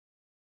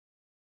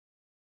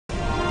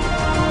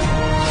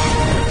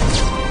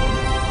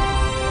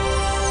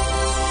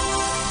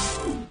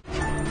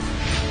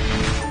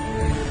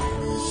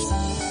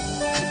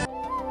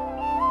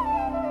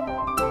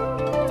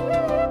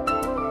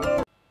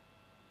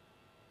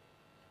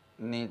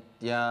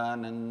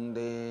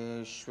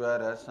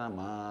नित्यानन्देश्वर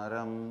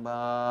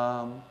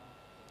समारम्भां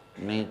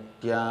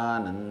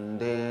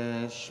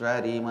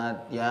नित्यानन्देश्वरि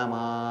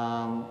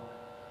मध्यमाम्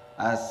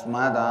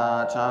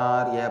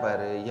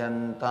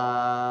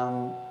अस्मदाचार्यपर्यन्तां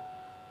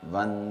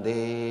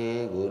वन्दे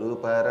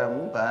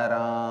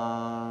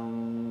गुरुपरम्पराम्।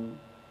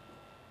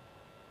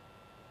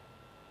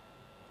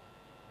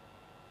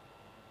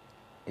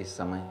 इस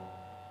समय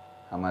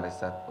हमारे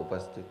साथ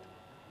उपस्थित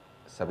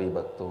सभी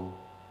भक्तों,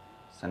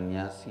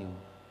 सन्यासियों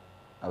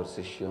और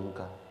शिष्यों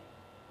का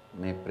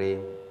मैं प्रेम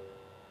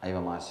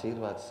एवं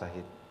आशीर्वाद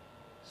सहित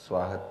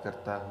स्वागत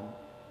करता हूँ।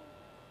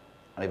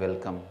 I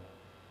welcome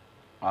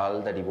all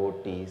the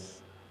devotees,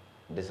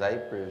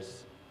 disciples,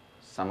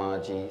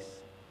 samajis,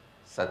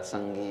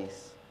 satsangis,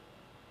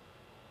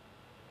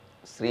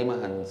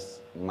 Srimahans,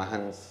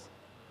 Mahans,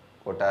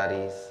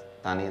 Kotaris,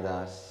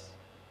 Tanidas,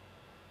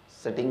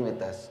 sitting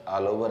with us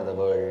all over the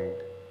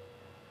world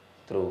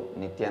through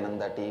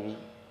Nithyananda TV,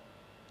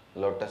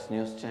 Lotus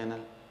News Channel,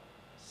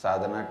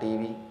 Sadhana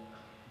TV,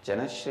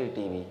 Janashri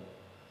TV,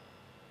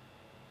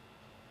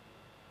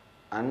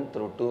 and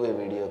through two-way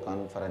video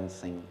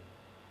conferencing,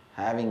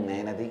 having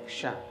Nayana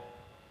Diksha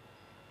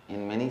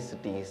in many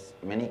cities,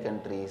 many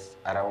countries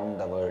around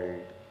the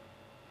world.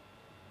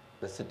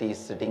 The city is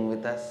sitting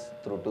with us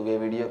through two-way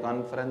video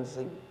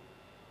conferencing,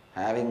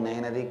 having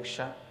Nayana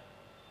Diksha.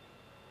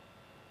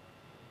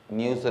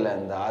 New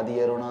Zealand, Adi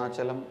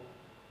Arunachalam,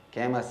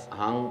 Camas,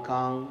 Hong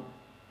Kong,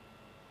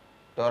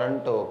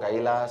 Toronto,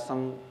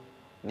 Kailasam,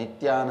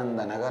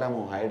 Nithyananda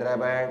Nagaramu,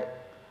 Hyderabad,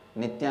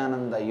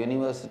 Nithyananda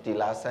University,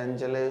 Los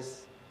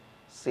Angeles,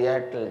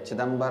 Seattle,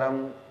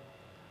 Chidambaram,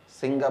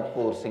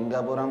 Singapore,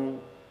 Singapuram,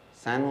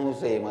 San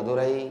Jose,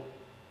 Madurai,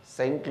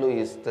 St.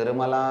 Louis,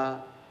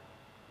 Tirumala,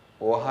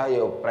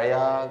 Ohio,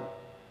 Prayag,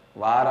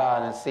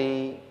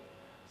 Varanasi,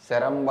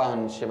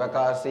 Seremban,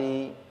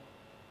 Shivakasi,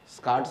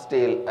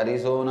 Scottsdale,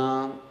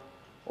 Arizona,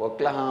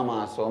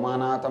 Oklahoma,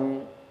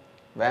 Somanatham,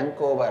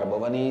 Vancouver,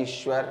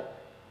 Bhubaneswar,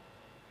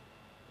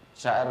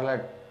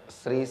 Charlotte,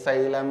 Sri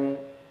Salem,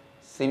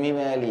 Simi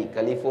Valley,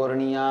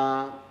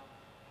 California,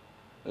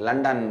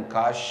 London,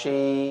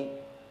 Kashi,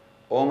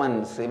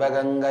 Oman,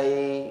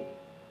 Sivagangai,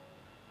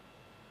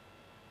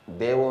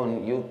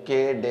 Devon,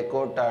 UK,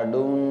 Dakota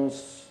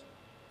Dunes,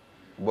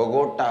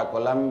 Bogota,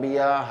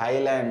 Colombia,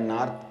 Highland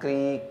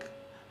Creek,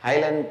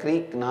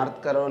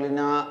 North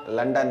Carolina,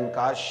 London,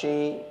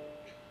 Kashi,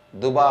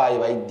 Dubai,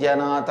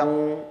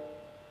 Vaidyanatham,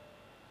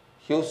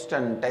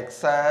 Houston,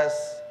 Texas,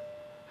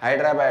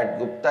 Hyderabad,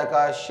 Gupta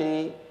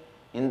Kashi,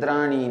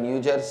 Indrani,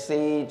 New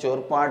Jersey,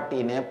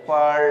 Chorpati,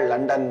 Nepal,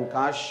 London,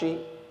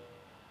 Kashi,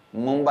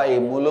 Mumbai,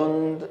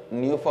 Mulund,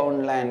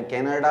 Newfoundland,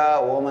 Canada,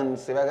 Oman,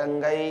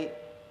 Sivagangai.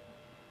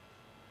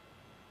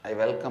 I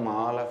welcome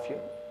all of you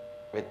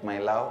with my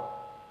love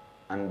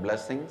and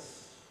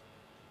blessings.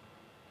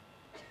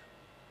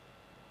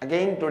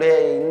 Again, today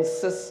I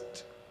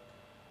insist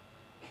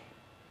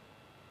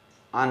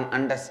on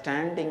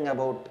understanding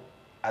about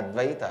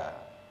Advaita.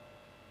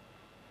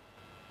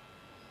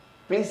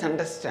 Please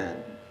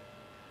understand,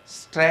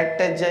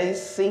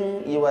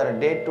 strategizing your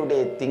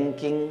day-to-day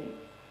thinking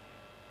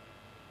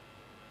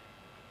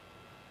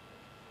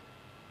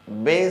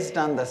based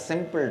on the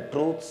simple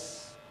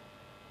truths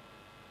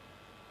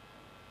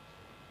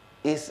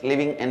is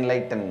living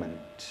enlightenment.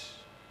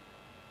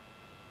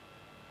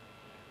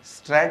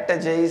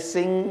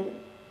 Strategizing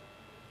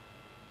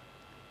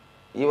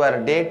your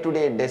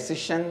day-to-day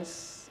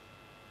decisions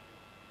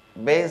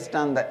based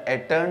on the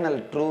eternal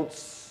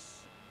truths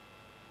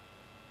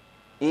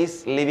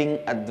is living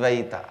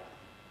Advaita.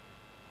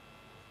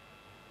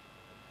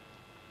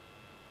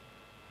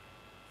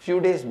 Few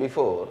days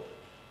before,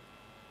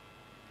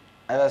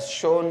 I was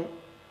shown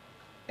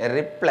a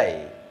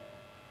reply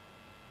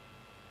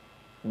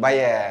by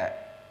a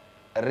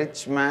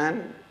rich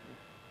man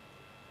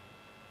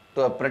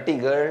to a pretty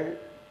girl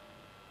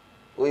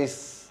who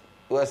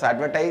was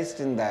advertised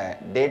in the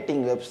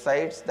dating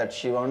websites that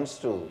she wants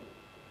to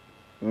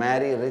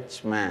marry a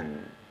rich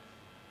man.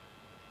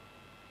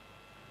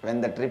 When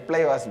that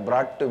reply was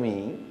brought to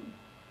me,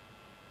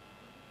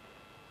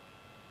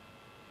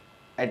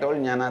 I told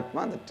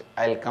Jnanatma that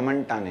I will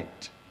comment on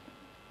it.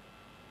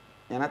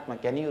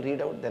 Jnanatma, can you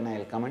read out, then I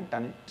will comment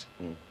on it.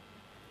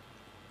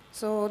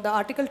 So the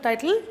article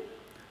title,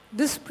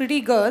 "This pretty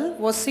girl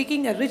was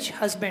seeking a rich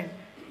husband."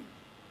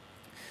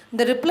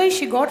 The reply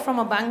she got from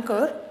a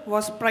banker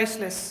was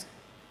priceless.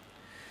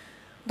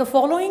 The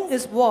following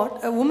is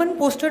what a woman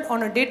posted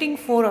on a dating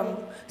forum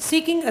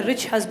seeking a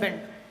rich husband.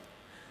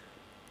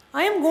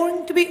 I am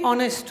going to be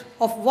honest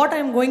of what I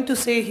am going to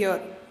say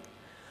here.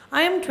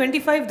 I am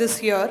 25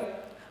 this year.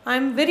 I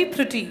am very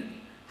pretty,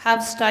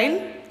 have style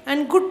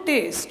and good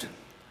taste.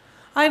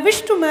 I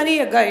wish to marry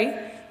a guy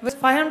with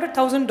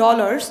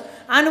 $500,000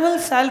 annual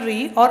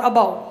salary or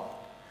above.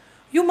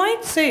 You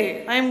might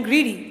say I am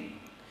greedy,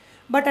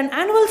 but an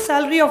annual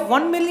salary of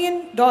 $1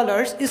 million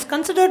is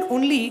considered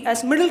only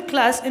as middle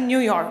class in New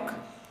York.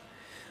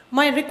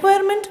 My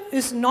requirement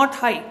is not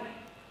high.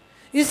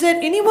 Is there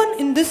anyone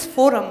in this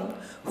forum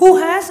who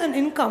has an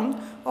income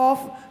of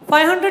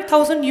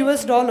 500,000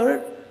 US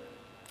dollar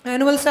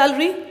annual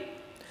salary?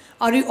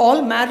 Are you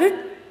all married?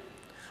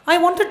 I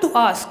wanted to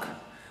ask,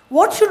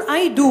 what should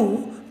I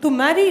do to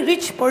marry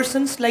rich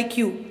persons like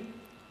you?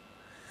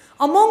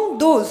 Among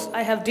those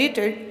I have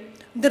dated,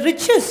 the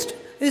richest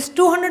is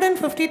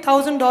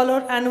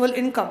 $250,000 annual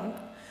income,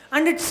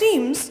 and it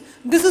seems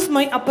this is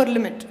my upper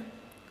limit.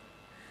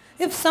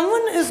 If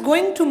someone is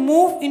going to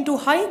move into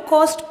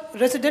high-cost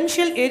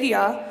residential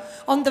area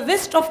on the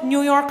west of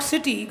New York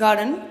City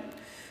Garden,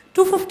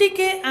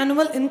 250K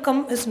annual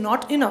income is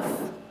not enough.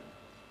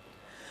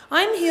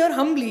 I am here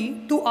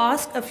humbly to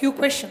ask a few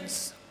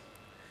questions.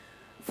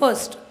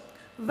 First,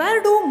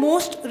 where do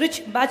most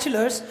rich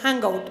bachelors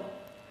hang out?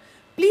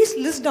 Please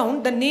list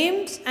down the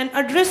names and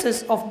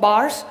addresses of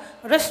bars,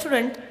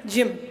 restaurant,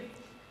 gym.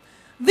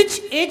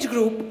 Which age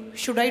group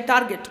should I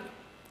target?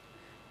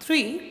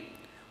 3.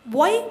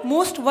 Why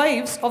most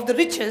wives of the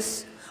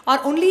richest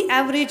are only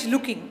average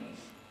looking?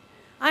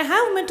 I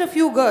have met a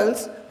few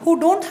girls who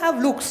don't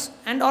have looks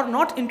and are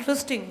not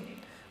interesting,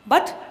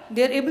 but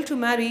they are able to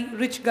marry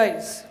rich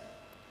guys.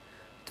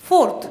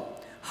 Fourth,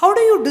 how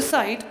do you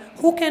decide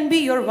who can be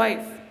your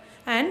wife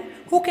and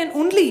who can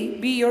only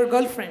be your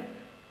girlfriend?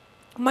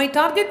 My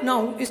target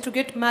now is to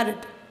get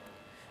married.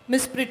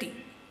 Miss Pretty.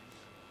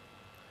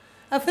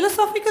 A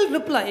philosophical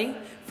reply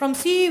from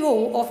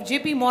CEO of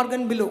JP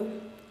Morgan below.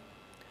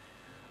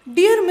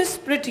 Dear Miss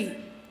Pretty,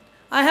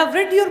 I have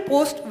read your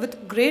post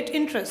with great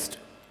interest.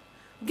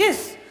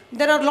 Guess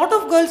there are a lot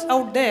of girls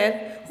out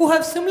there who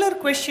have similar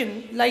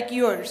question like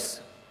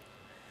yours.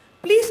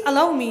 Please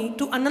allow me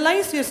to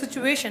analyze your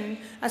situation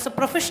as a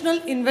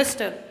professional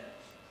investor.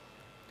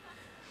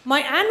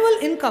 My annual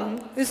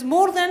income is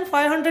more than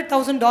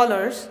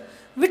 $500,000,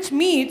 which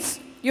meets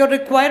your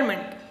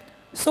requirement.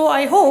 So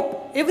I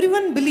hope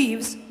everyone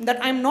believes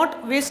that I am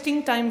not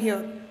wasting time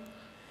here.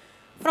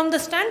 From the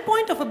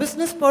standpoint of a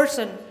business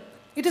person,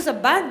 it is a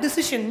bad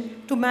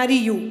decision to marry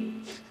you.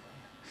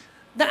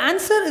 The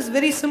answer is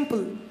very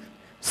simple.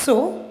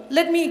 So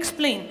let me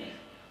explain.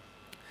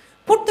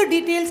 Put the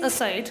details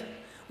aside.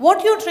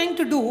 What you are trying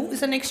to do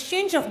is an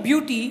exchange of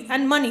beauty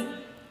and money.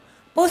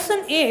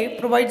 Person A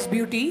provides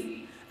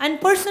beauty and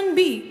person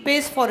B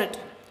pays for it,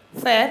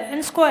 fair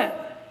and square.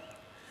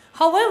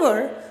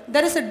 However,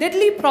 there is a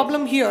deadly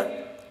problem here.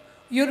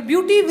 Your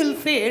beauty will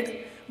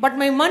fade, but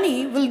my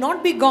money will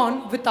not be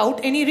gone without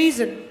any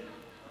reason.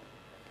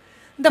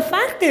 The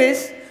fact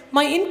is,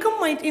 my income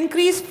might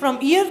increase from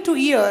year to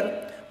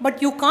year,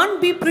 but you can't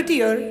be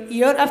prettier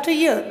year after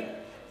year.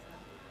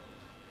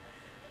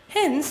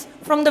 Hence,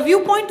 from the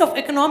viewpoint of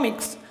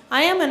economics,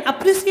 I am an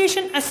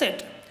appreciation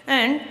asset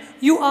and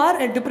you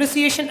are a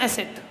depreciation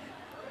asset.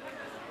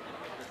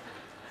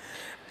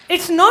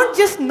 It's not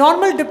just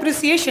normal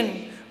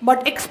depreciation,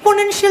 but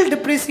exponential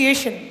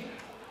depreciation.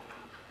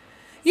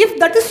 If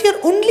that is your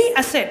only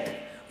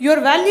asset, your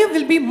value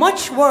will be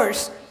much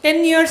worse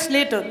 10 years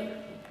later.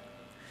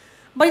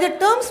 By the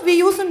terms we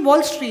use in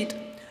Wall Street,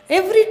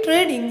 every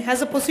trading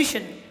has a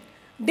position.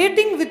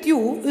 Dating with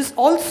you is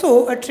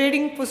also a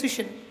trading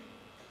position.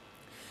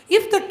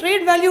 If the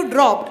trade value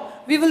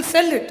dropped, we will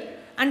sell it,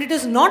 and it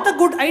is not a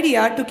good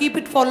idea to keep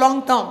it for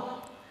long term.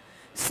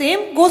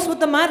 Same goes with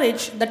the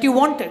marriage that you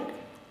wanted.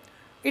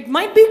 It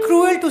might be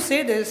cruel to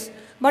say this,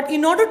 but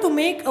in order to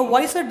make a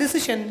wiser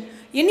decision,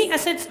 any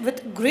assets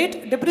with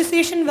great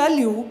depreciation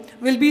value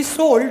will be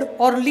sold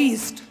or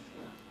leased.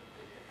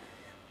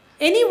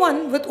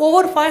 Anyone with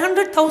over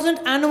 500,000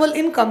 annual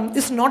income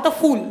is not a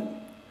fool.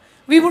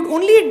 We would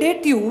only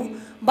date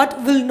you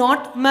but will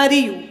not marry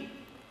you.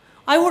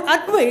 I would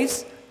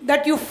advise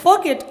that you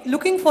forget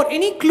looking for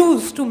any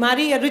clues to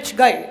marry a rich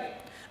guy.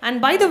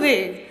 And by the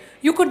way,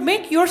 you could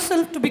make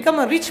yourself to become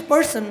a rich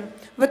person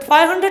with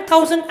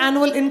 500,000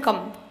 annual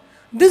income.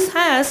 This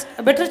has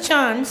a better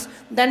chance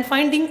than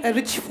finding a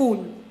rich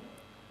fool.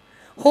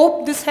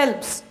 Hope this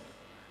helps.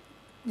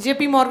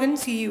 JP Morgan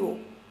CEO.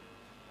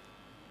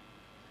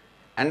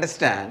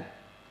 Understand,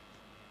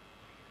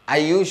 I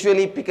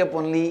usually pick up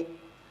only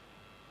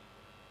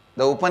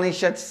the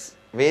Upanishads,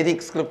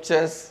 Vedic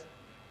scriptures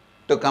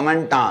to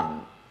comment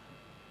on.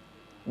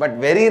 But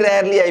very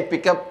rarely I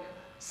pick up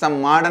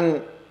some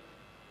modern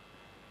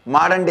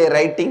day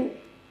writing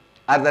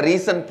or the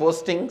recent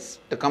postings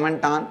to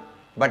comment on,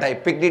 but I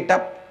picked it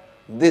up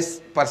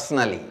this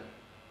personally.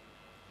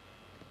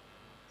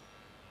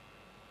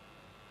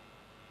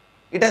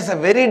 It has a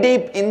very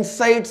deep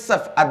insights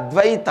of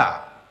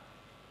Advaita.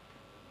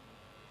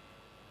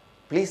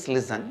 Please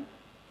listen.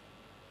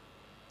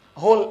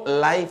 Whole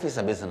life is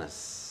a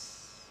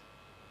business.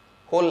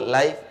 Whole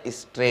life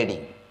is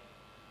trading.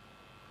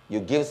 You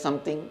give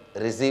something,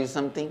 receive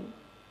something.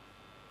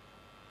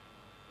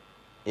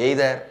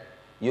 Either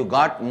you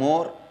got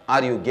more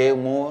or you gave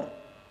more,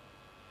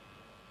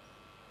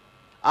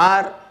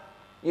 or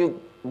you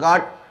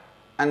got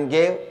and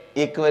gave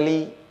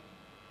equally.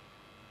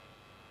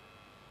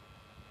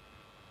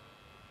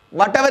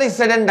 Whatever is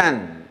said and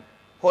done,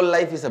 whole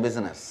life is a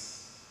business.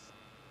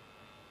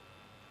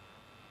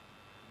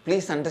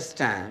 Please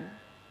understand,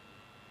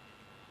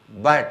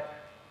 but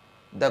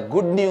The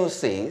good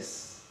news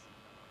is,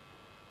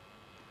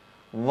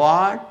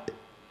 what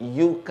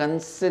you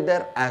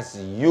consider as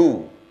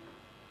you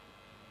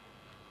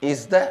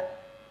is the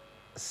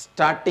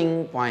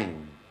starting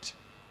point.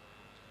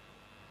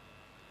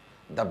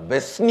 The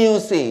best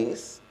news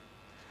is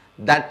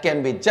that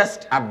can be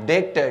just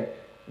updated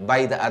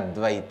by the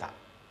Advaita.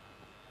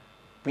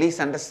 Please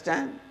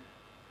understand,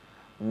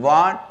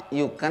 what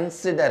you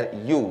consider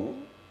you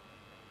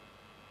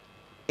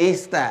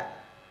is the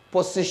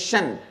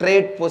position,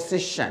 trait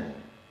position.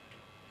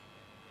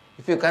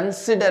 If you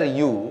consider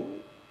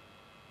you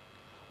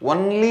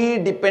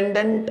only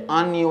dependent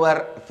on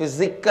your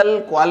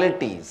physical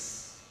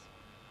qualities,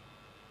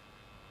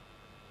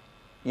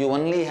 you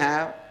only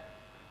have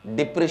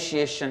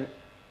depreciation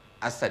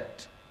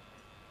asset.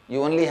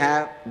 You only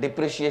have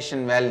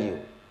depreciation value.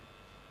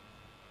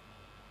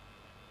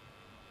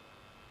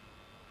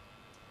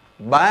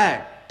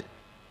 But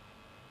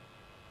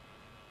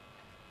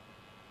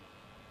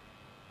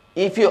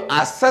if you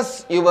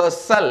assess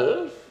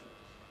yourself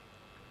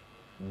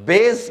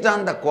based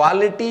on the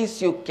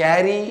qualities you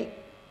carry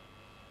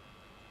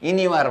in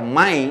your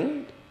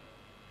mind,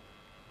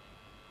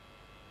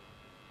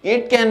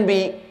 you can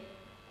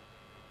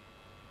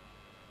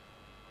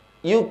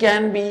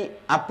be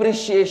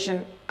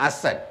appreciation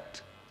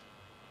asset,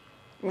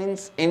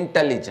 means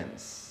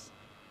intelligence,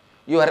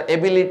 your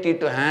ability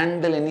to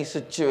handle any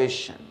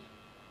situation.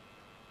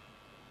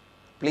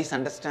 Please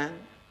understand.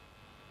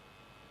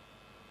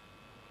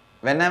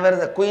 Whenever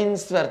the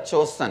queens were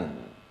chosen,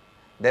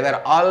 they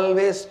were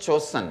always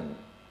chosen.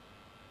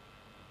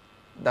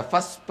 The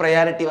first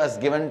priority was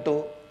given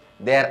to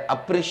their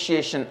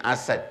appreciation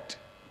asset,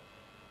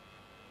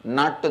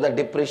 not to the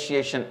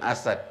depreciation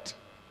asset.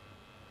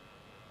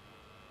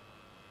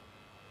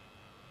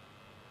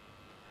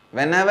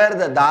 Whenever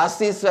the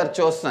dasis were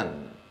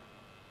chosen,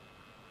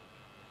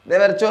 they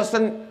were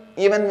chosen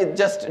even with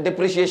just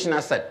depreciation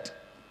asset.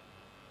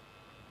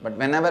 But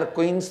whenever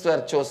queens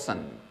were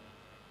chosen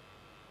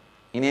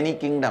in any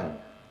kingdom,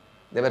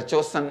 they were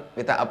chosen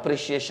with an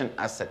appreciation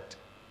asset.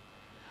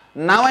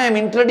 Now I am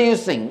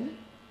introducing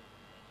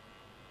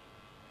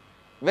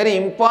very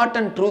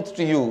important truth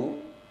to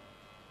you.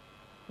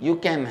 You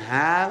can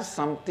have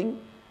something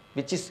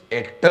which is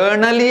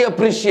eternally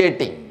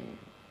appreciating.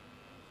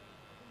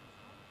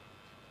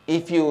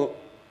 If you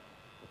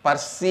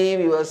perceive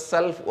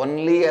yourself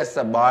only as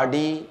a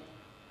body,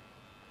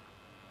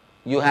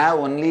 you have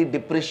only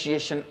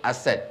depreciation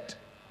asset.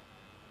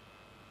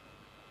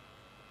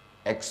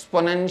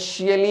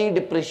 Exponentially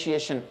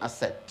depreciation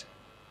asset.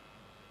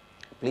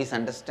 Please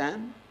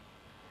understand.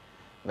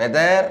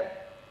 Whether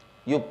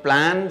you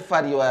plan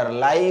for your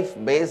life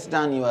based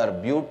on your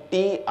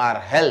beauty or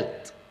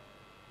health,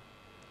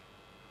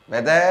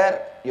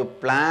 whether you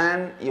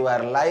plan your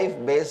life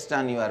based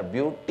on your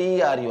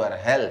beauty or your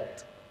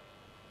health,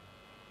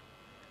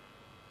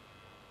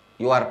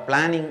 you are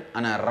planning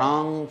on a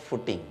wrong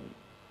footing.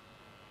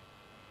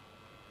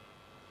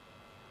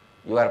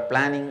 You are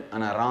planning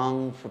on a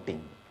wrong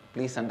footing.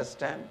 Please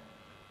understand.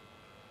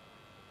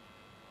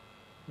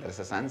 There is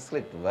a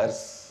Sanskrit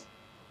verse,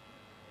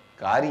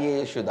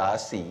 Karyeshu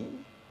dasi,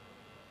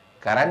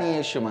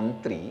 Karanyeshu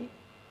mantri,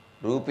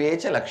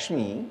 Rupecha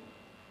lakshmi,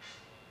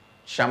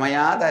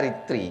 Shamaya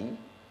daritri,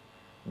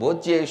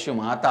 Bhojyeshu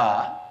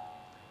mata,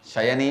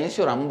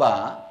 Shayaneshu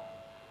ramba,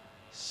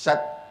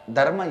 Sat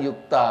dharma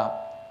yukta,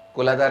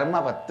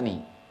 Kuladharma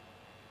patni.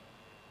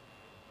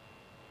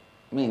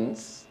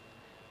 Means,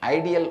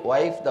 ideal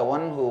wife, the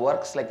one who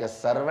works like a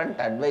servant,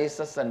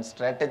 advises and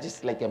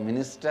strategizes like a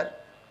minister,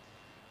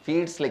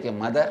 feeds like a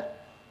mother,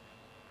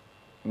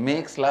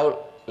 makes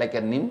love like a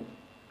nymph,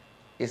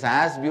 is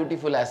as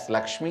beautiful as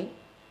Lakshmi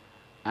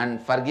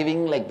and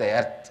forgiving like the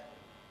earth.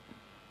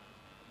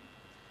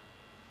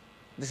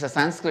 This is a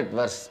Sanskrit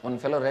verse. One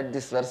fellow read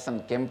this verse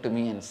and came to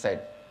me and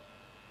said,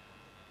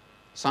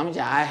 Swamiji,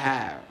 I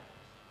have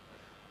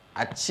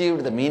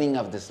achieved the meaning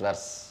of this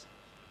verse.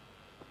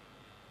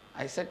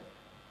 I said,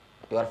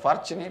 you are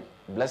fortunate,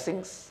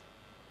 blessings.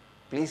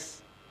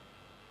 Please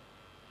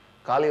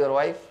call your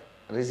wife,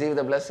 receive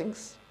the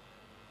blessings.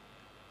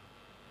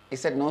 He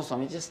said, no,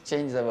 Swami, just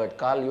change the word,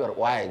 call your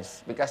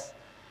wives, because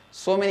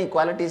so many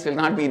qualities will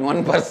not be in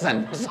one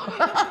person.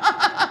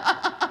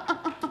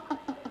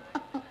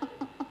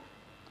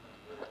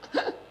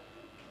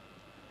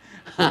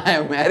 I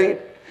have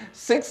married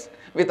 6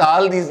 with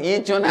all these,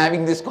 each one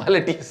having these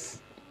qualities.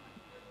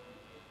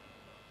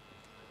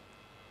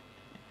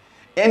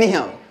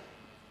 Anyhow,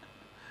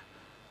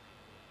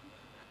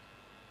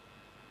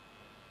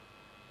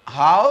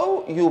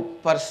 how you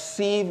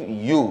perceive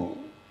you,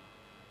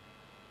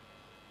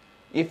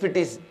 if it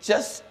is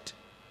just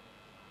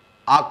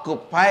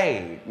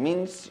occupied,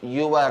 means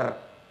your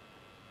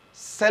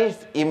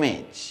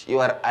self-image,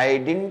 your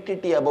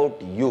identity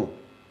about you,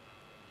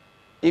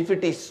 if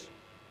it is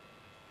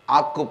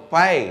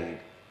occupied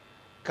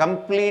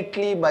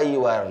completely by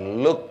your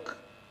look,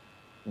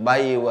 by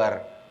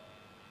your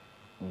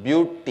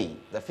beauty,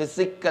 the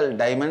physical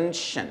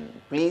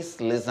dimension, please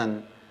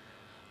listen,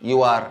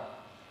 you are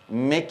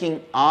making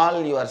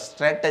all your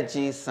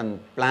strategies and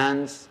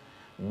plans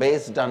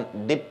based on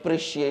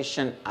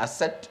depreciation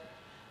asset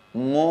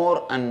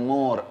more and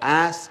more.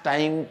 As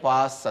time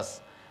passes,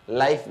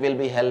 life will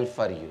be hell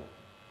for you.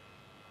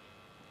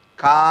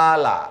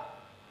 Kala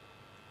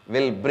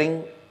will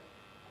bring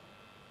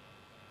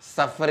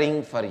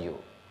suffering for you.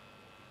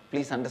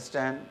 Please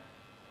understand.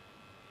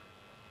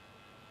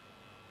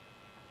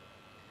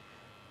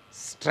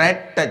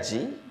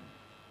 Strategy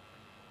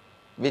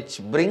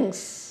which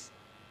brings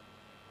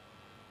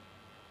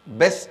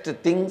best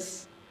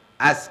things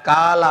as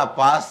Kala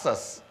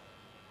passes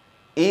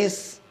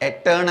is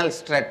eternal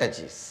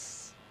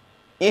strategies.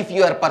 If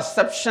your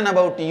perception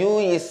about you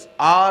is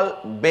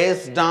all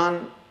based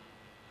on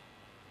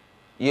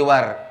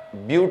your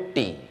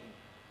beauty,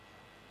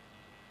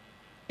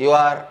 you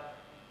are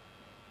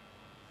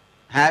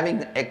having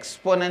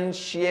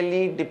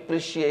exponentially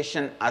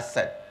depreciation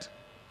asset.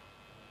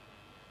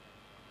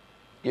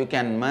 You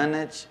can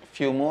manage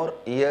few more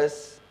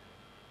years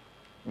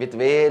with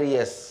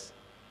various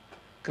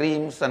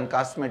creams and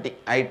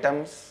cosmetic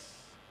items,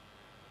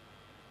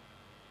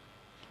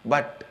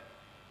 but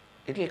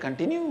it will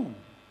continue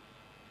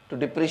to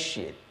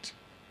depreciate.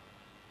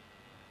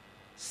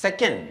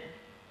 Second,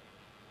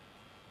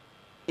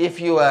 if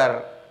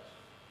your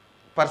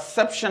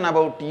perception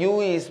about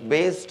you is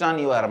based on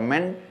your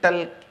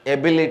mental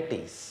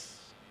abilities,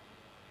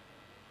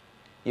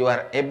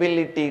 your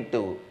ability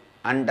to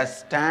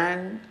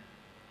understand,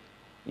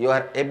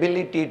 your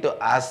ability to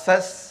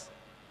assess,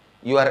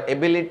 your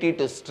ability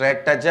to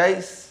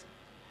strategize,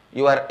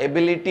 your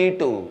ability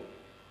to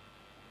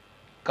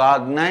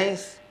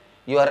cognize,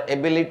 your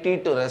ability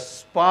to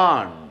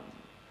respond.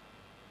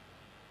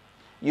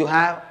 You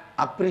have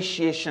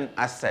appreciation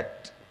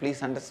asset.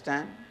 Please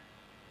understand.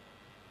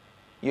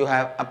 You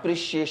have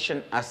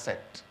appreciation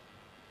asset.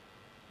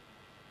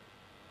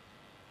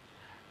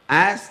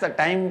 As the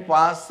time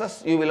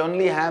passes, you will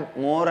only have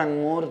more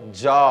and more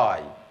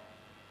joy.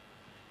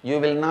 You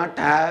will not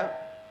have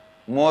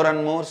more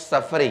and more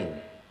suffering.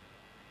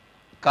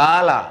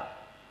 Kala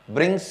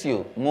brings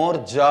you more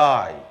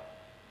joy.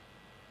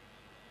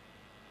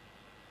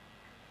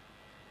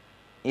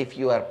 If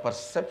your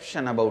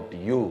perception about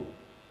you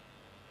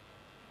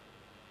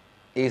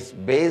is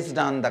based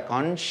on the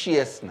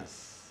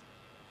consciousness,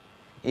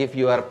 if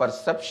your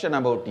perception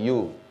about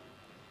you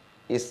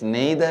is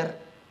neither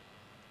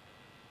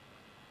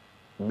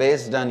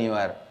based on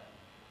your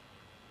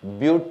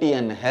beauty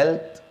and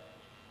health,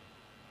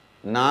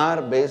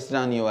 nor based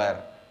on your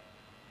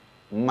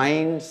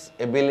mind's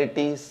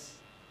abilities,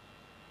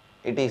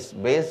 it is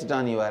based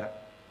on your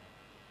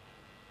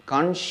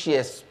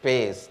conscious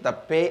space,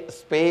 the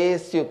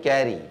space you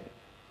carry,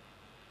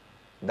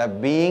 the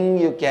being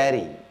you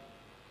carry,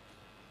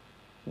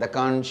 the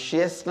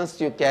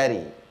consciousness you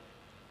carry,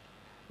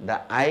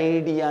 the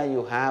idea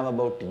you have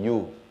about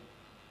you.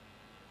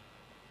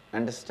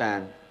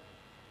 Understand?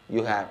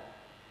 You have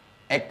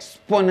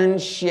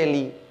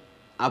exponentially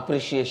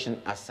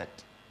appreciation asset.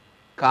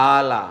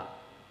 Kala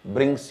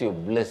brings you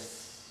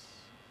bliss.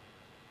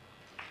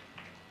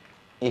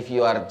 If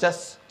you are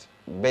just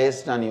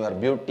based on your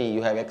beauty,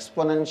 you have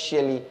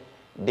exponentially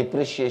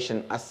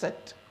depreciation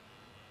asset.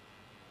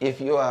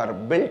 If you are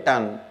built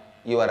on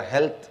your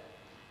health,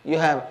 you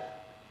have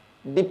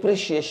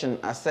depreciation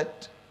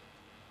asset.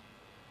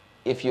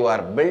 If you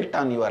are built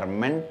on your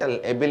mental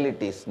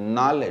abilities,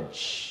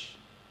 knowledge,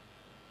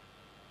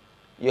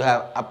 you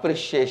have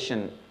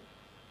appreciation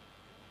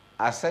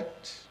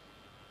asset.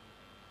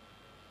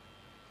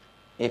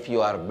 If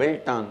you are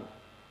built on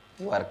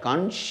your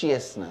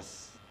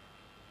consciousness,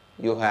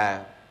 you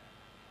have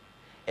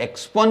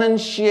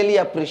exponentially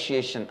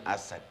appreciation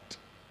asset.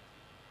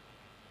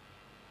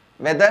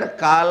 Whether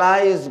Kala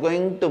is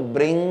going to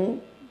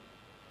bring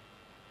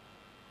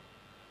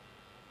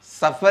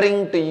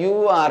suffering to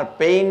you or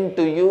pain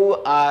to you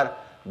or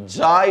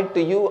joy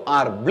to you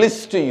or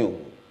bliss to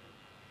you.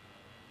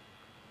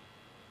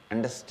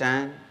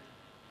 Understand?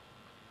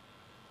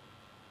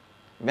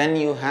 When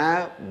you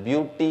have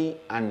beauty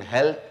and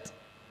health,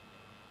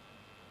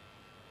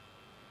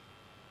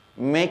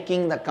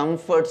 making the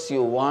comforts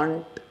you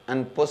want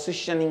and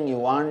positioning you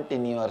want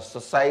in your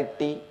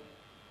society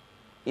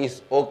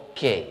is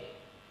okay.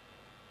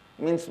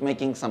 Means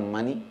making some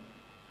money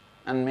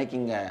and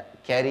making a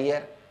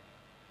career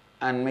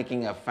and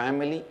making a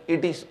family,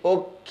 it is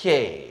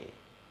okay.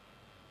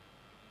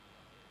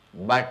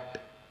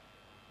 But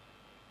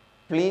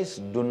please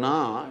do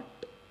not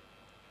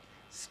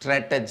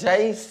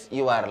strategize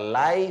your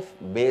life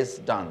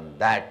based on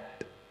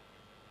that.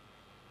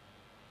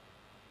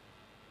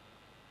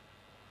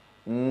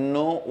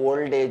 No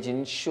old age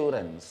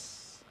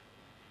insurance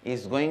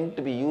is going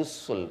to be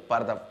useful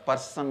for the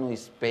person who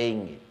is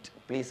paying it.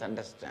 Please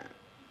understand.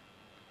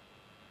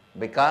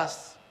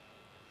 Because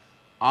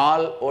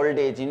all old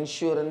age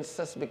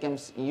insurances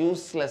becomes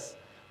useless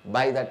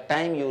by the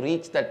time you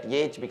reach that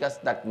age, because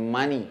that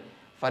money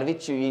for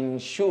which you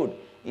insured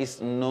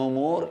is no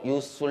more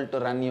useful to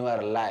run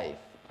your life.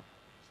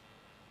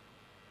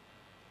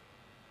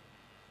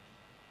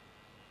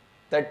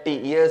 30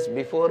 years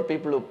before,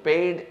 people who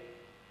paid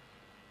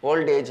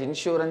old age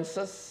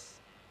insurances,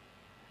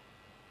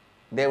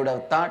 they would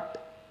have thought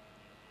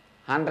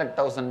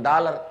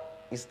 $100,000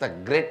 is the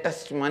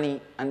greatest money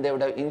and they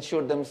would have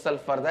insured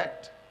themselves for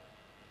that.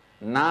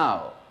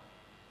 Now,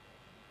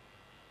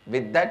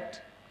 with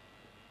that,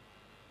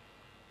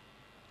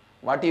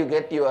 what you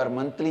get, your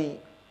monthly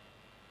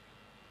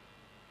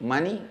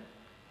money,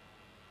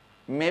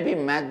 maybe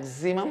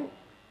maximum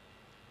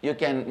you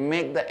can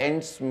make the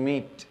ends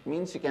meet,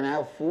 means you can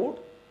have food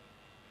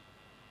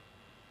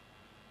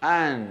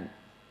and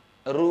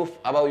a roof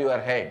above your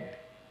head.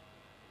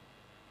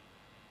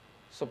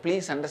 So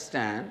please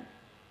understand,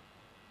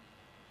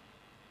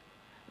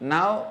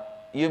 now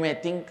you may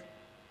think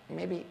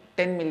maybe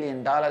 $10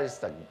 million is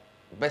the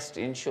best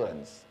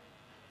insurance.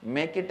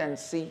 Make it and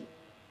see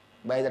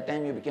by the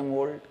time you become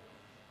old.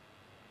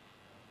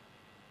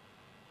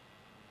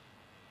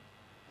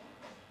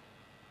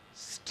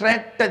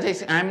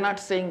 Strategize. I am not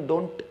saying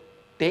don't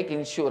take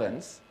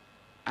insurance.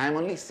 I am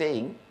only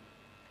saying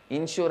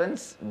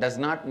insurance does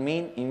not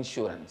mean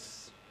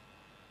insurance.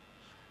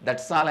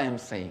 That's all I am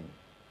saying.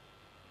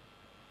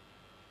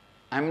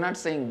 I am not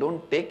saying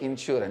don't take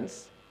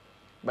insurance,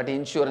 but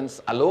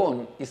insurance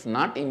alone is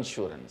not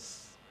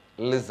insurance.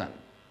 Listen.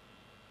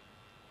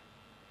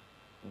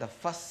 The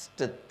first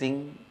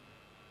thing,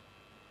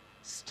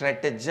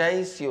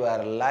 strategize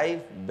your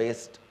life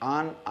based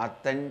on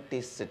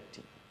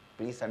authenticity.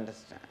 Please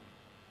understand.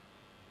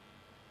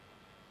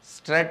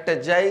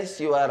 Strategize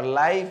your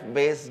life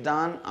based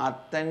on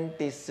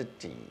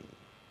authenticity.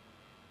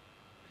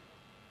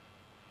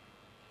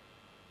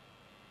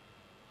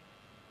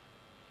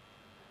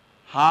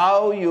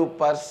 How you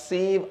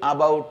perceive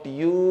about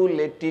you,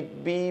 let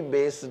it be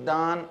based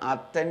on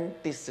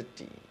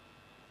authenticity.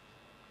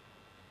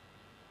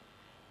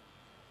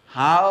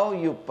 How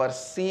you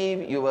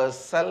perceive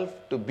yourself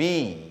to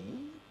be,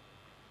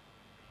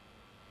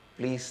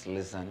 please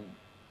listen.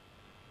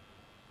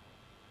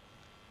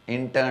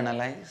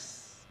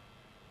 Internalize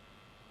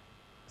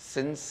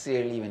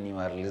sincerely when you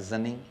are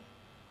listening.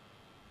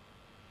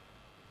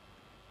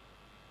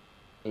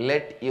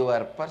 Let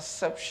your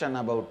perception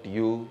about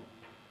you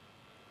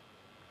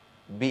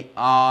be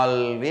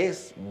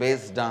always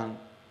based on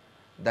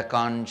the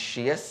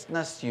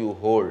consciousness you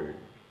hold,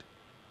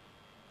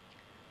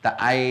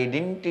 the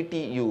identity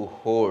you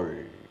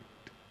hold.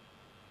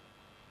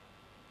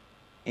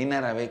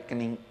 Inner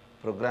Awakening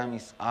program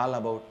is all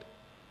about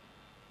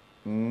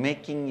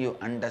making you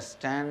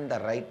understand the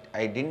right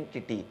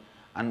identity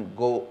and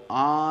go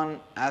on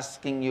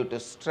asking you to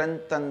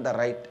strengthen the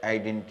right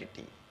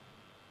identity.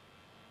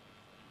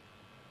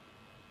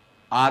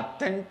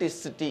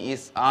 Authenticity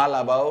is all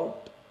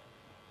about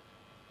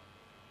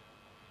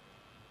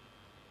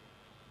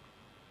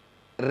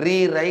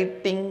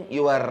rewriting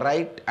your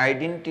right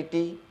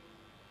identity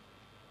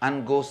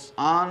and go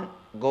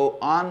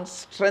on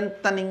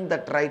strengthening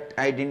that right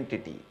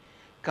identity,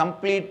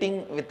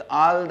 completing with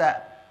all the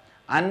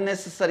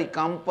unnecessary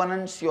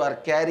components you are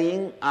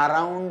carrying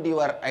around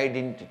your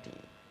identity.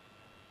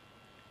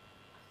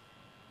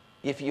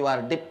 If you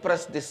are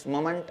depressed this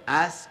moment,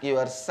 ask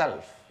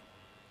yourself,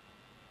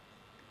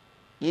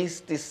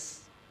 is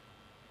this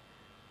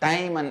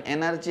time and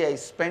energy I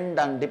spend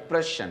on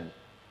depression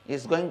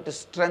is going to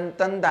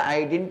strengthen the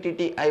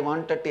identity I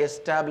wanted to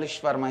establish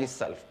for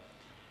myself?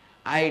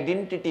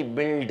 Identity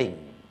building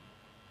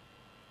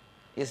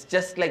is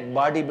just like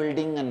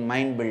bodybuilding and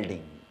mind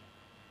building.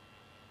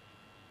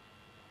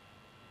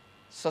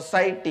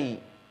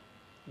 Society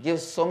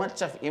gives so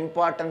much of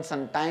importance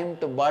and time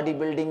to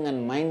bodybuilding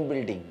and mind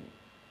building,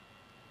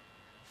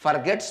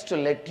 forgets to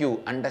let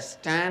you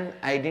understand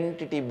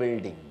identity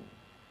building.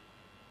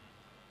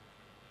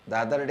 The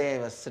other day I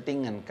was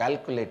sitting and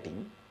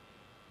calculating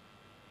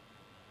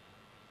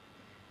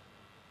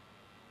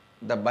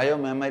the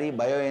biomemory,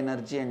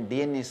 bioenergy and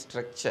DNA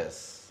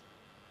structures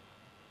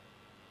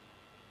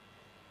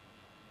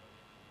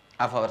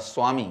of our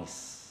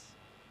Swamis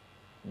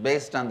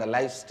based on the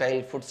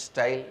lifestyle, food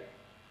style.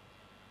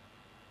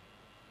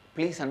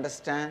 Please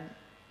understand,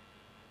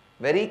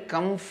 very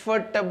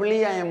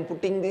comfortably I am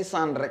putting this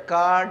on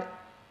record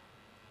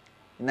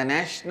in the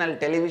national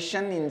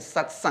television in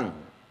Satsang.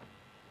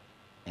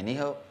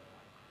 Anyhow,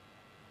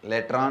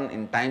 later on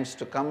in times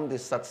to come,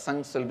 these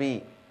satsangs will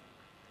be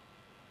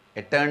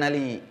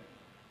eternally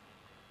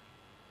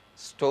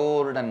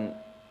stored and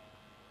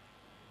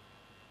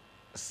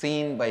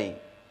seen by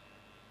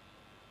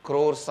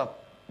crores of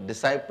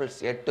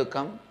disciples yet to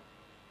come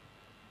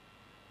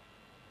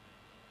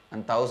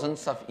and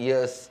thousands of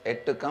years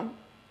yet to come.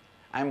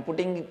 I am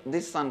putting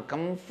this on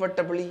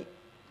comfortably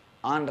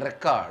on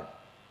record.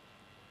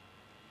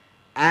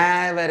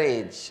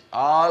 Average,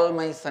 all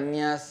my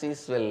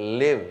sannyasis will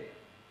live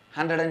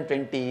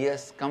 120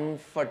 years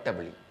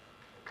comfortably.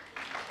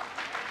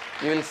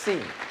 You will see.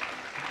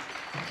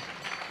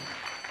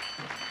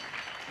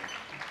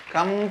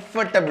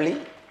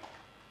 Comfortably,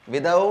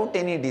 without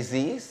any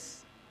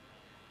disease,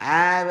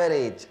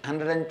 average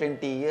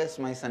 120 years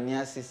my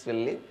sannyasis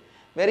will live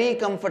very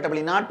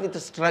comfortably, not with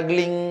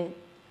struggling,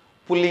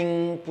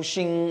 pulling,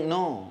 pushing,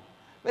 no,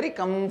 very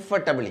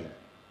comfortably.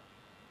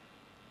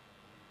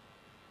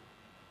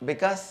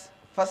 Because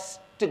first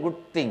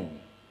good thing,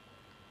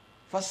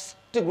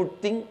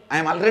 I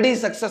am already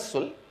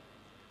successful,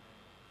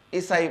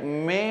 is I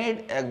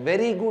made a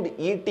very good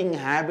eating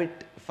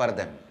habit for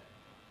them.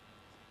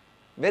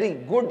 Very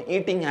good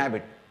eating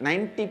habit.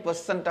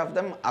 90% of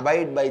them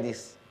abide by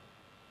this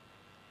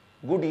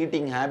good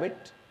eating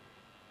habit.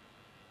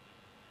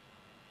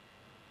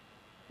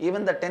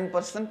 Even the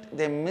 10%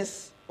 they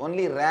miss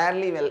only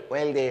rarely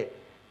while they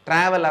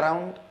travel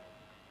around.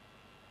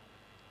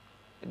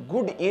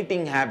 Good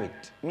eating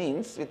habit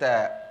means with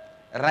a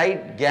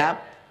right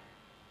gap.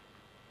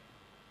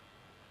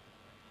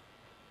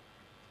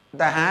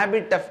 The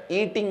habit of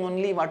eating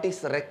only what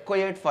is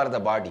required for the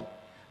body.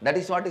 That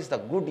is what is the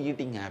good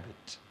eating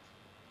habit.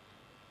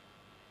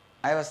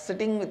 I was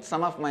sitting with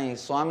some of my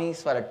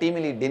swamis for a tea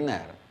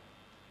dinner.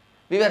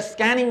 We were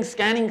scanning.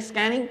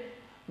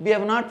 We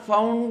have not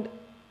found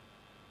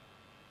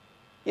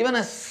even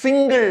a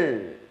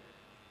single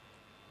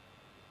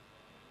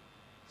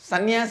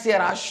sannyasi or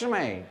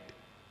ashramite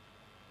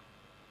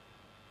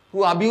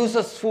who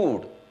abuses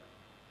food,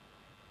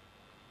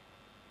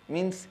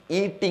 means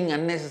eating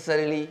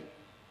unnecessarily,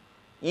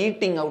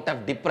 eating out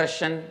of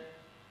depression,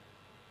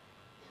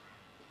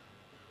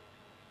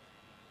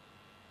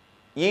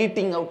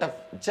 eating out of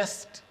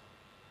just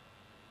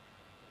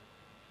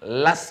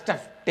lust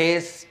of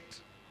taste.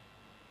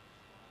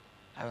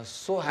 I was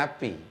so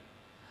happy.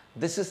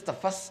 This is the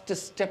first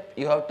step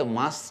you have to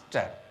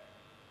master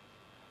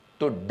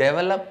to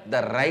develop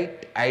the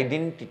right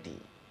identity,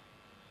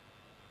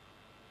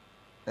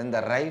 then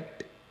the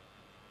right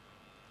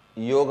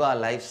yoga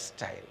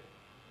lifestyle.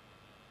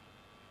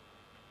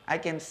 I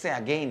can say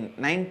again,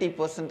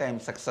 90% I am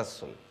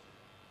successful.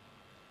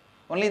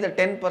 Only the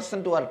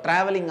 10% who are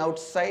traveling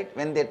outside,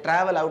 when they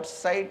travel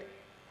outside,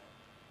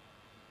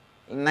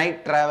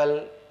 night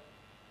travel,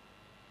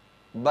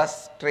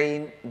 bus,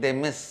 train, they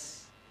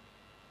miss.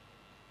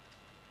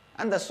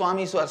 And the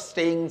swamis who are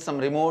staying in some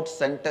remote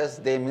centers,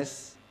 they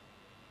miss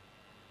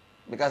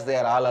because they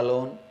are all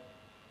alone.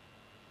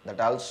 That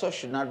also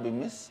should not be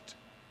missed.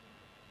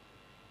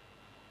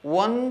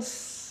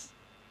 Once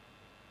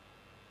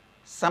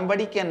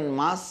somebody can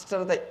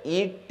master the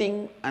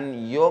eating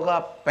and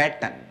yoga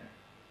pattern,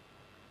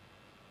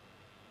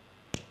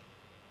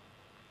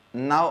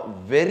 now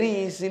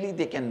very easily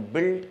they can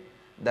build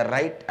the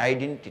right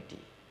identity.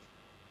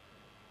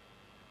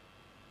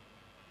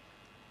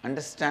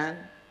 Understand?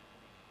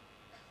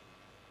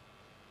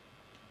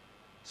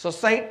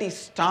 Society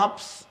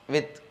stops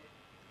with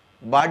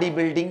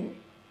bodybuilding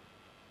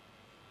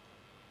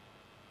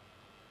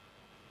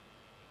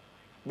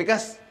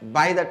because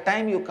by the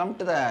time you come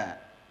to the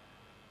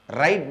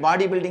right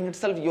bodybuilding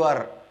itself,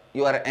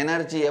 your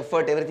energy,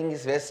 effort, everything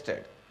is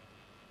wasted.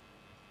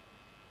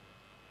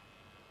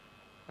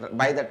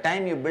 By the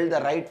time you build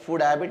the right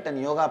food habit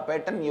and yoga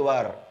pattern, you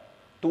are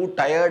too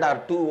tired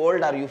or too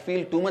old, or you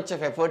feel too much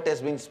of effort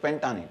has been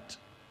spent on it.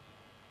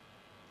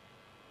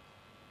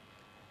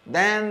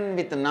 Then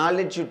with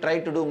knowledge you try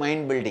to do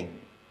mind building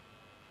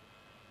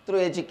through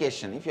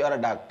education. If you are a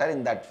doctor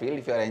in that field,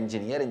 if you are an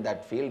engineer in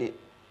that field,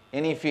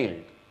 any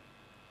field.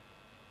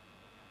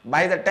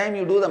 By the time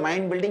you do the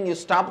mind building, you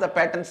stop the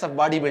patterns of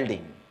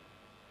bodybuilding.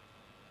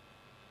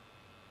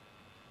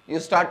 You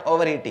start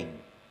overeating.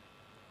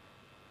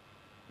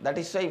 That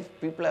is why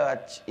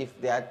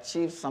if they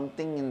achieve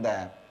something in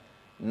the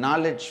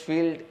knowledge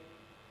field,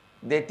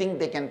 they think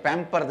they can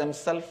pamper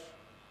themselves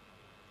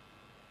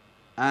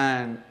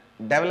and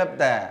develop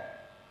the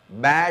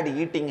bad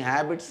eating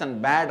habits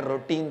and bad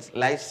routines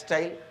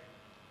lifestyle.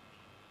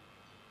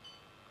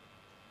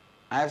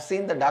 I have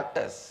seen the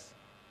doctors,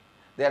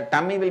 their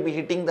tummy will be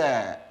hitting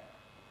the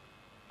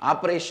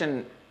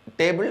operation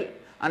table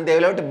and they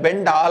will have to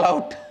bend all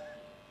out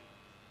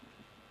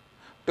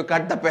to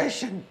cut the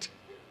patient.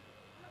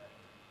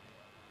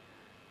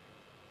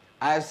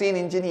 I have seen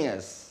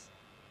engineers,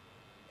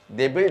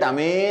 they build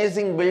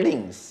amazing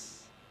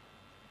buildings.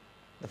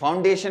 The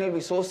foundation will be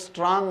so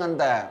strong and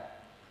the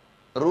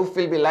roof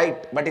will be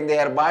light, but in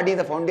their body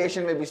the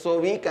foundation will be so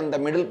weak and the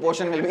middle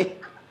portion will be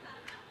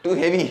too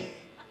heavy.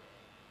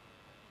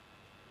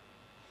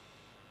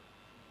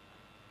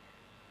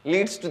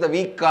 Leads to the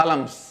weak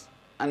columns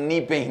and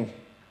knee pain.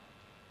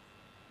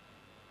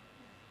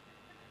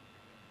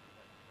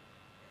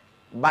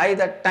 By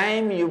the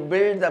time you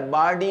build the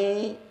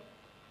body,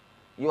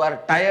 you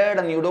are tired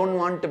and you don't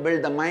want to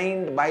build the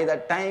mind. By the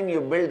time you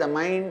build the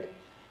mind,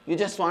 you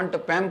just want to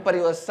pamper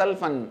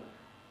yourself and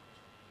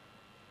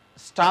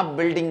stop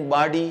building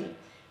body.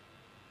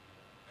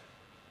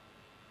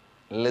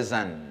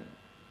 Listen.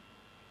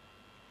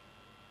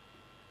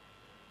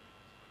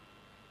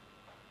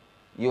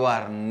 You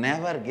are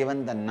never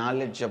given the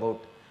knowledge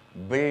about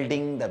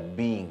building the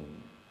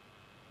being.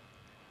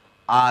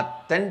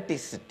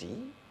 Authenticity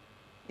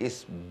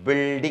is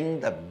building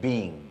the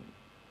being.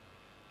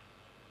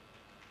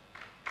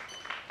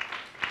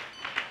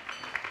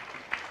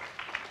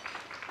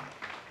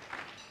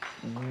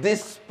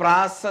 this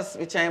process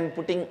which I am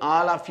putting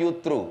all of you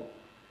through,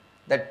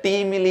 the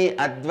T-milli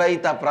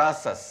Advaita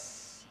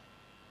process,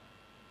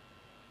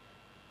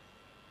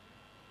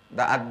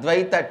 the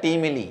Advaita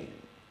T-milli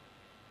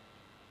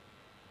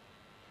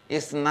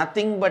is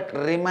nothing but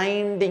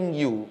reminding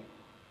you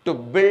to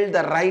build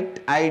the right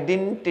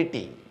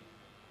identity.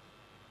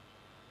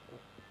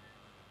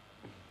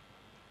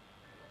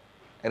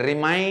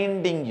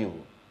 Reminding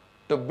you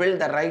to build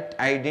the right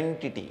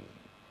identity.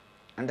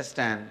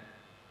 Understand?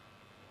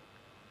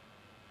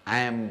 I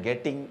am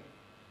getting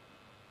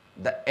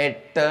the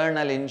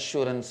eternal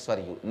insurance for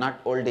you,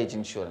 not old age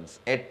insurance,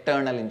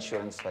 eternal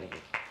insurance for you.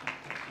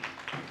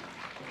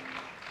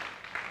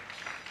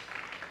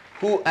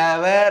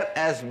 Whoever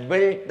has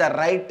built the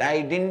right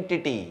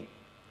identity,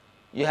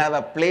 you have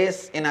a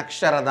place in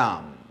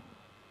Aksharadham,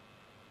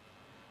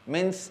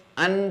 means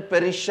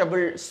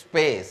unperishable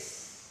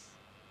space,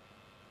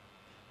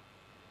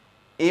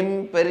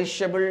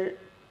 imperishable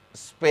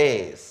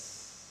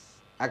space,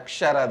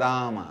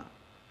 Aksharadhama,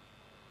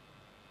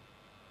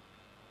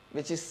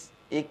 which is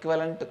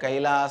equivalent to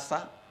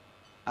Kailasa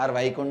or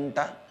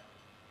Vaikunta.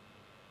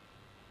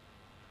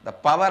 The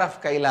power of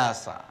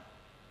Kailasa,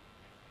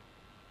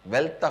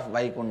 wealth of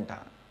Vaikunta,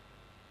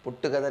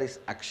 put together is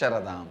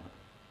Aksharadhama.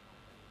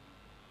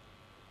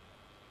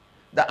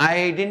 The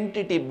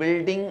identity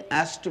building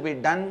has to be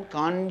done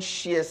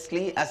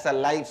consciously as a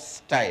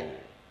lifestyle.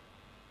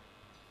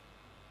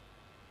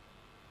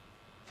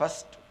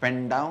 First,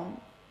 pen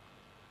down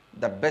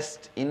the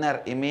best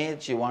inner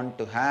image you want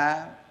to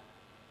have,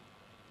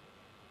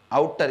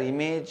 outer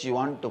image you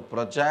want to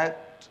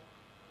project,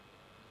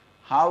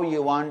 how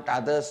you want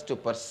others to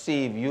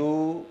perceive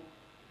you,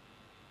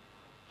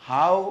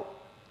 how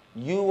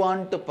you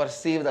want to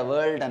perceive the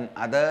world and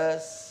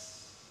others.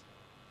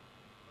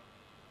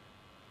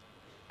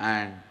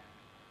 And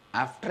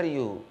after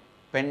you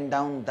pen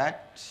down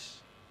that,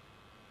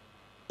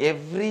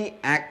 every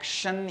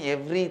action,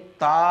 every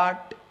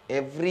thought,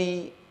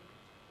 every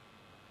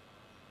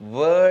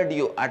word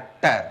you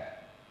utter,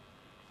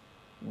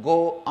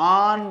 go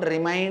on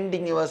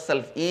reminding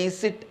yourself,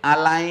 is it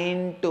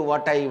aligned to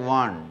what I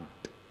want?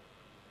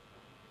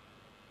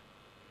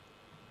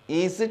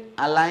 Is it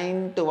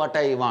aligned to what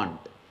I want?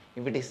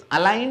 If it is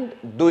aligned,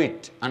 do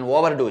it and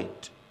overdo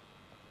it.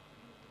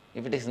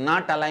 If it is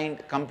not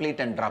aligned, complete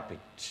and drop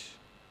it.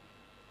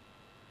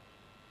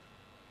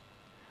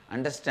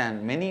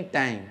 Understand, many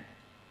times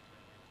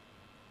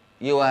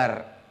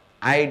your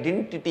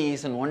identity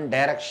is in one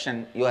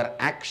direction, your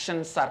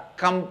actions are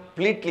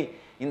completely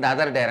in the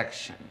other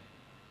direction.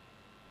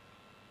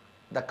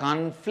 The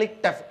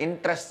conflict of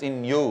interest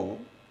in you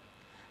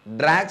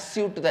drags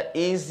you to the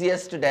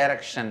easiest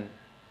direction.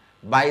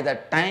 By the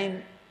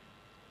time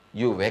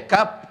you wake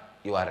up,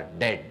 you are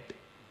dead.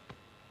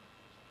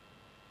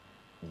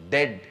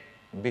 Dead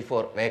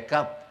before wake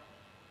up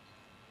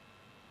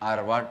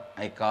are what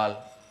I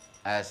call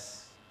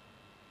as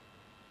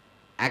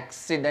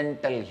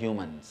accidental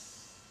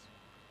humans.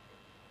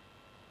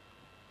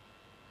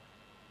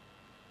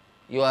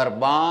 You are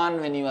born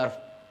when your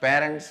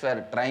parents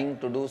were trying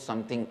to do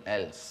something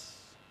else.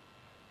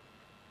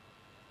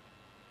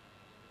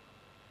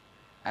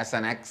 As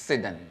an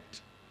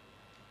accident.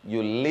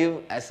 You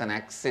live as an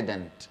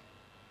accident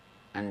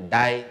and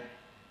die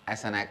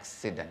as an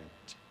accident.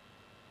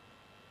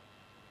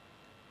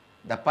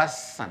 The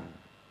person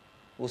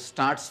who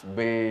starts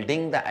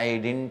building the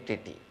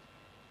identity,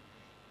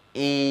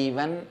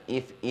 even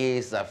if he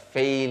is a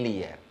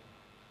failure,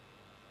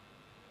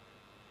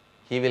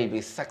 he will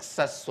be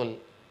successful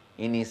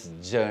in his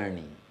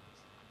journey.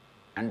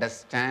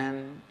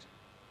 Understand?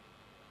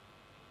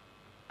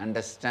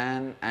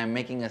 Understand? I am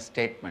making a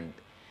statement.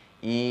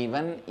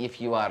 Even if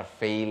you are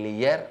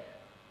failure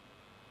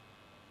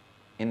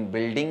in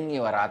building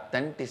your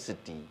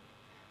authenticity,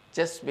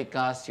 just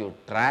because you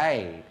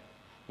tried,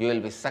 you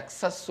will be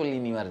successful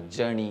in your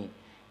journey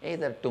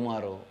either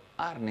tomorrow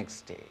or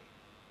next day.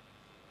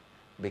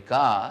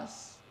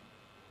 Because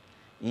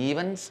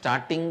even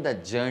starting the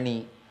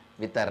journey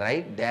with the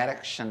right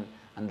direction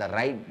and the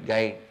right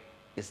guide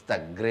is the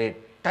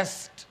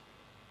greatest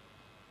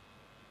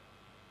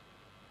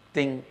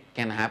thing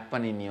can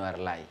happen in your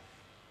life.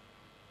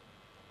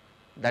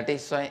 That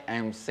is why I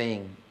am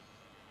saying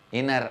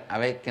inner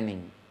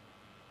awakening,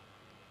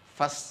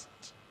 first,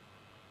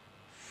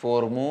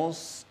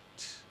 foremost,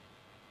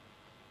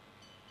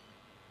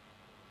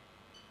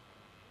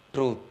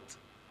 truth,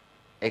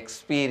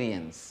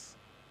 experience,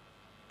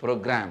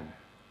 program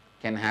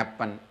can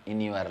happen in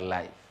your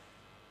life.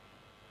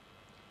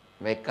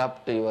 Wake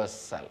up to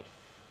yourself.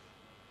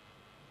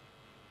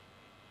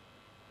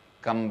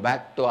 Come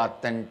back to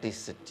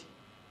authenticity.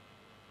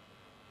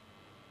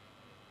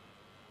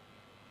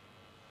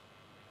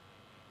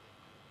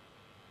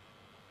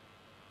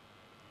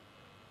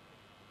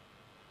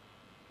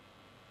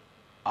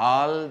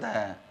 All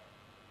the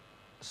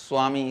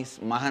Swamis,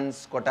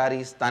 Mahants,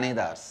 Kotaris,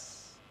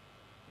 Tanedars,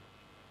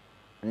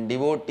 and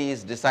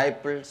devotees,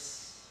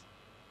 disciples,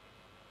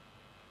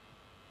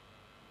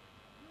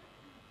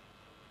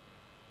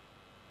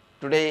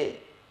 today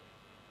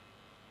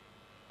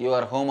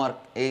your homework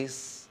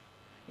is,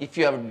 if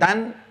you have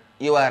done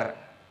your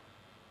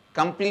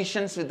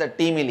completions with the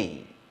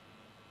T-Milli,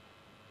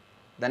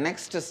 the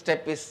next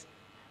step is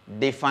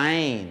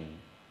define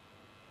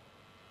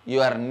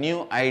your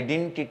new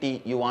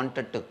identity you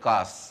wanted to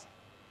cause,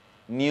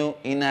 new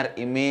inner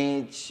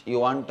image you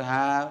want to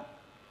have,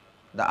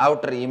 the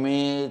outer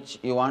image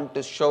you want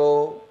to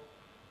show,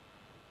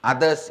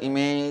 others'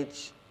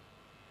 image,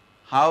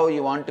 how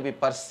you want to be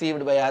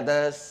perceived by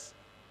others,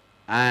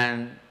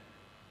 and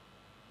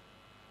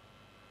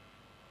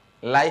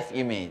life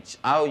image,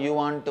 how you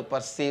want to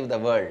perceive the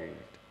world.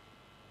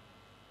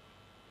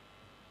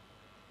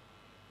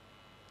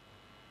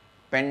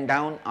 Pen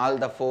down all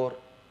the four,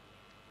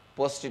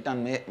 post it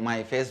on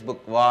my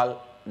Facebook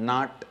wall,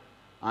 not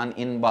on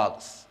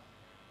inbox.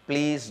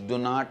 Please do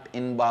not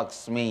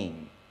inbox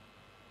me.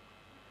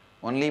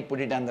 Only put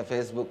it on the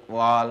Facebook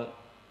wall.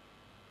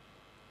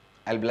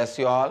 I'll bless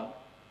you all.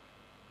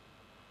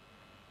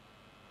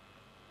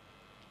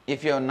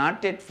 If you have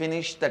not yet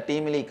finished the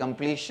T-Milli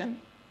completion,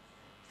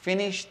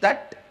 finish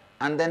that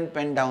and then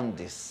pen down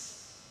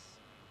this.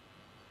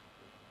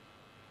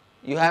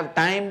 You have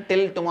time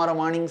till tomorrow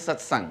morning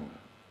Satsang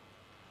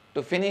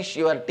to finish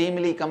your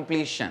T-Milli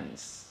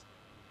completions.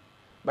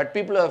 But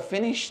people who have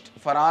finished,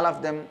 for all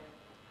of them,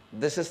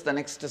 this is the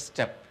next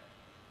step.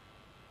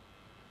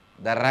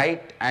 The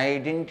right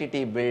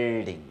identity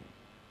building.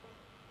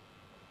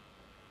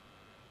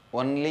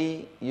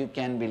 Only you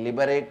can be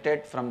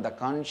liberated from the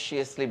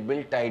consciously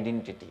built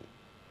identity.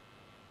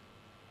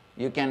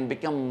 You can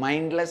become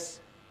mindless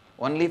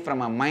only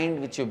from a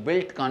mind which you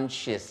built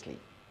consciously,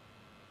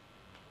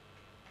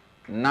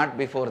 not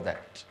before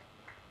that.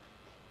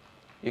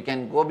 You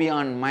can go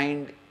beyond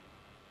mind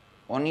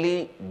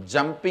only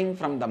jumping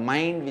from the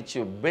mind which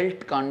you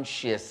built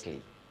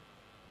consciously,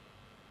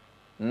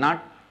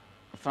 not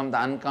from the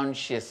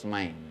unconscious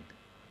mind.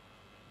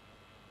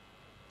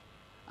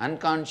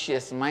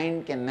 Unconscious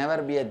mind can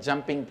never be a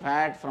jumping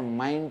pad from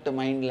mind to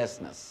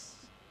mindlessness,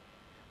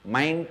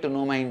 mind to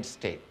no mind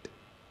state.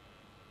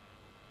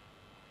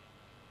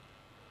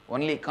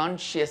 Only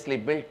consciously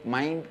built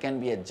mind can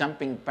be a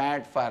jumping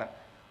pad for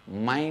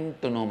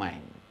mind to no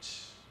mind.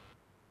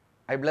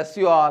 I bless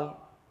you all.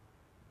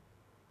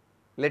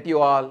 Let you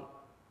all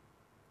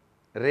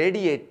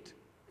radiate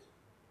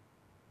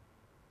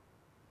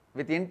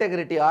with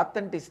integrity,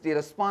 authenticity,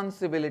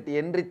 responsibility,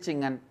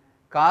 enriching and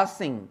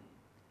causing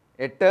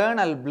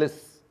eternal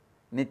bliss.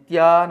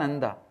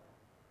 Nithyananda.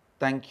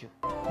 Thank you.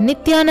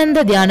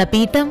 Nithyananda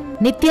Dhyanapitham,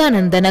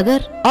 Nithyananda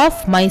Nagar,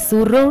 off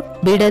Mysore Road,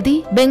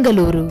 Bidadi,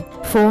 Bengaluru.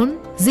 Phone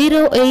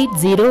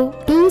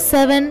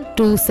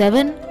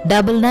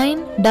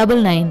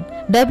 08027279999.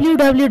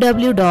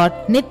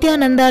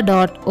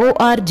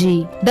 www.nithyananda.org.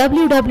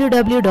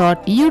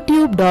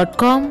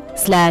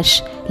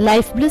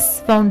 www.youtube.com/Life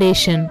Bliss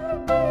Foundation.